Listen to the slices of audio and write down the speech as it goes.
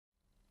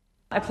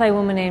I play a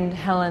woman named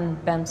Connolly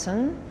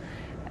Benson.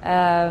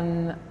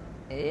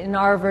 In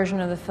our version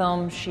of the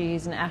film,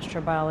 she's an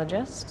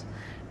astrobiologist.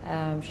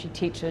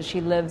 She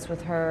lives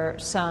with her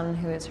son,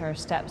 who is her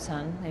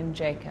stepson, named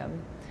Jacob.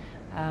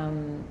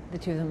 The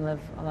two of them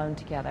live alone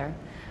together.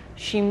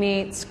 She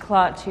meets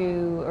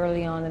Klaatu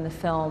early on in the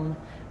film,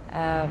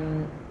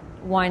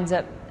 winds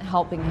up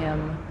helping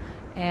him,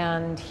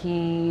 and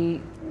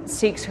he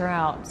seeks her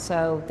out.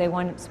 So they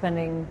wind up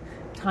spending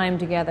time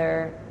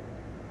together,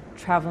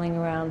 traveling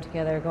around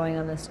together, going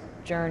on this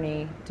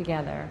journey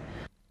together.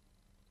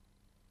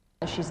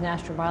 She's an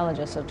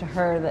astrobiologist, so to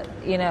her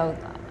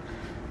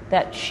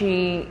that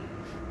she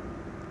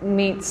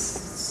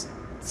meets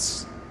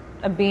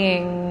a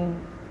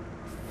being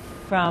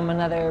from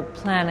another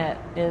planet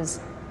is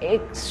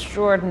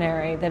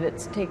extraordinary. That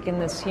it's taken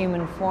this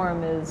human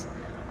form is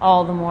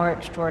all the more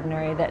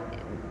extraordinary. That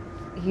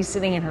he's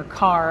sitting in her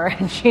car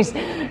and she's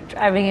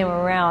driving him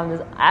around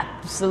is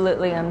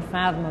absolutely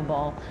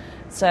unfathomable.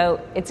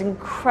 So it's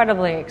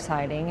incredibly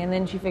exciting, and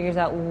then she figures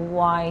out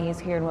why he's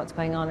here and what's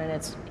going on, and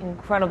it's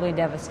incredibly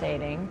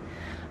devastating.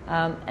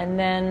 And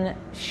then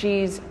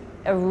she's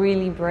a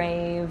really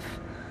brave,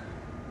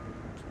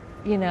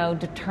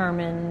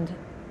 determined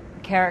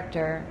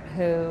character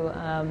who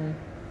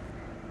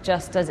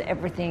just does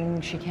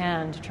everything she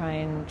can to try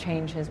and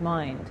change his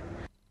mind.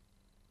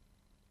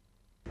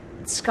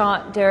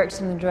 Scott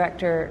Derrickson, the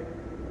director,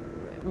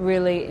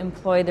 really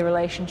employed the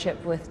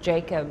relationship with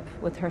Jacob,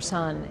 with her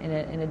son,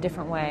 in a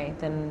different way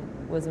than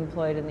was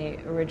employed in the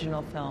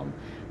original film.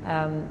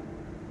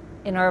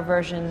 In our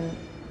version,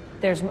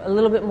 there's a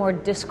little bit more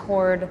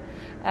discord.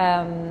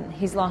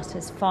 He's lost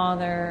his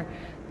father.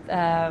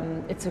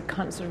 It's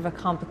sort of a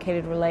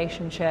complicated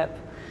relationship.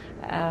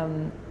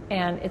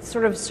 And it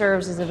sort of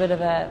serves as a bit of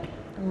a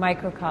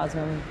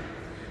microcosm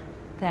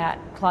that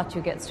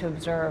Klaatu gets to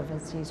observe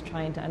as he's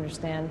trying to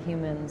understand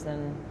humans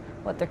and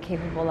what they're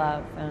capable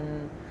of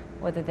and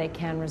whether they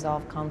can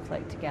resolve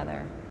conflict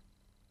together.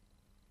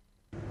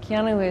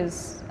 Keanu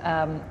is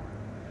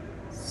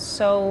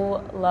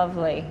so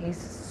lovely.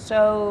 He's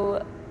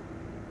so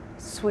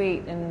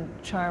sweet and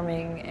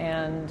charming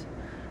and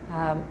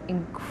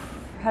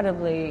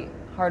incredibly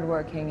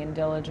hardworking and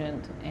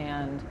diligent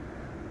and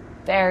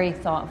very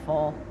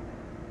thoughtful,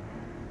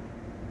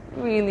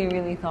 really,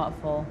 really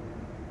thoughtful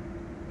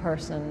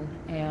person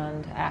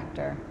and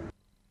actor.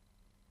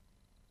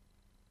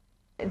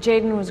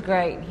 Jaden was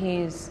great.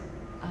 He's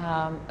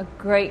a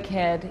great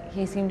kid.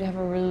 He seemed to have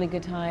a really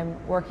good time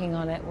working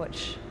on it,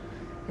 which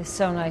is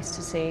so nice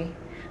to see.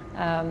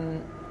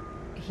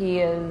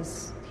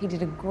 He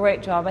did a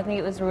great job. I think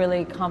it was a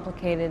really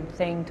complicated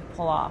thing to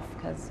pull off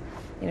because,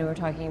 we're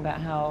talking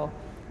about how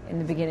in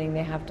the beginning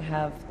they have to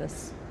have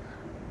this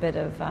bit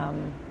of,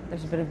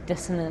 there's a bit of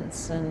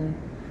dissonance and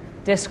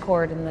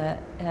discord in the,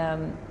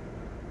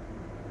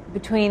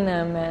 between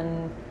them,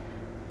 and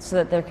so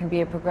that there can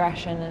be a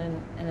progression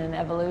and an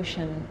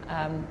evolution.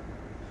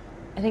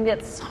 I think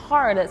that's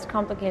hard, it's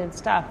complicated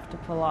stuff to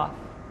pull off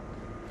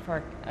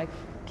for a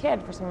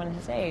kid, for someone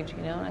his age,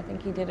 and I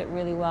think he did it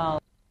really well.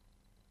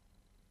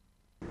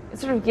 It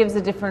sort of gives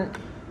a different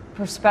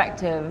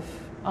perspective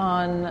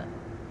on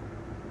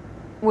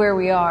where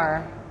we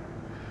are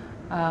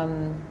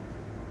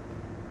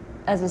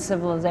as a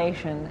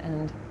civilization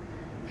and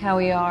how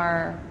we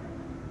are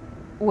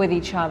with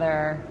each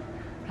other,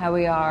 how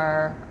we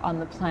are on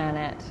the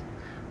planet,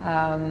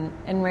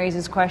 and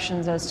raises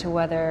questions as to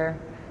whether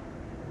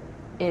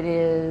it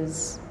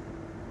is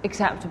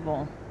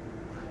acceptable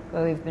the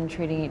way we've been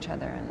treating each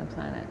other and the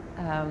planet,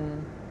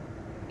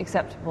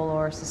 acceptable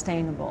or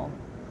sustainable.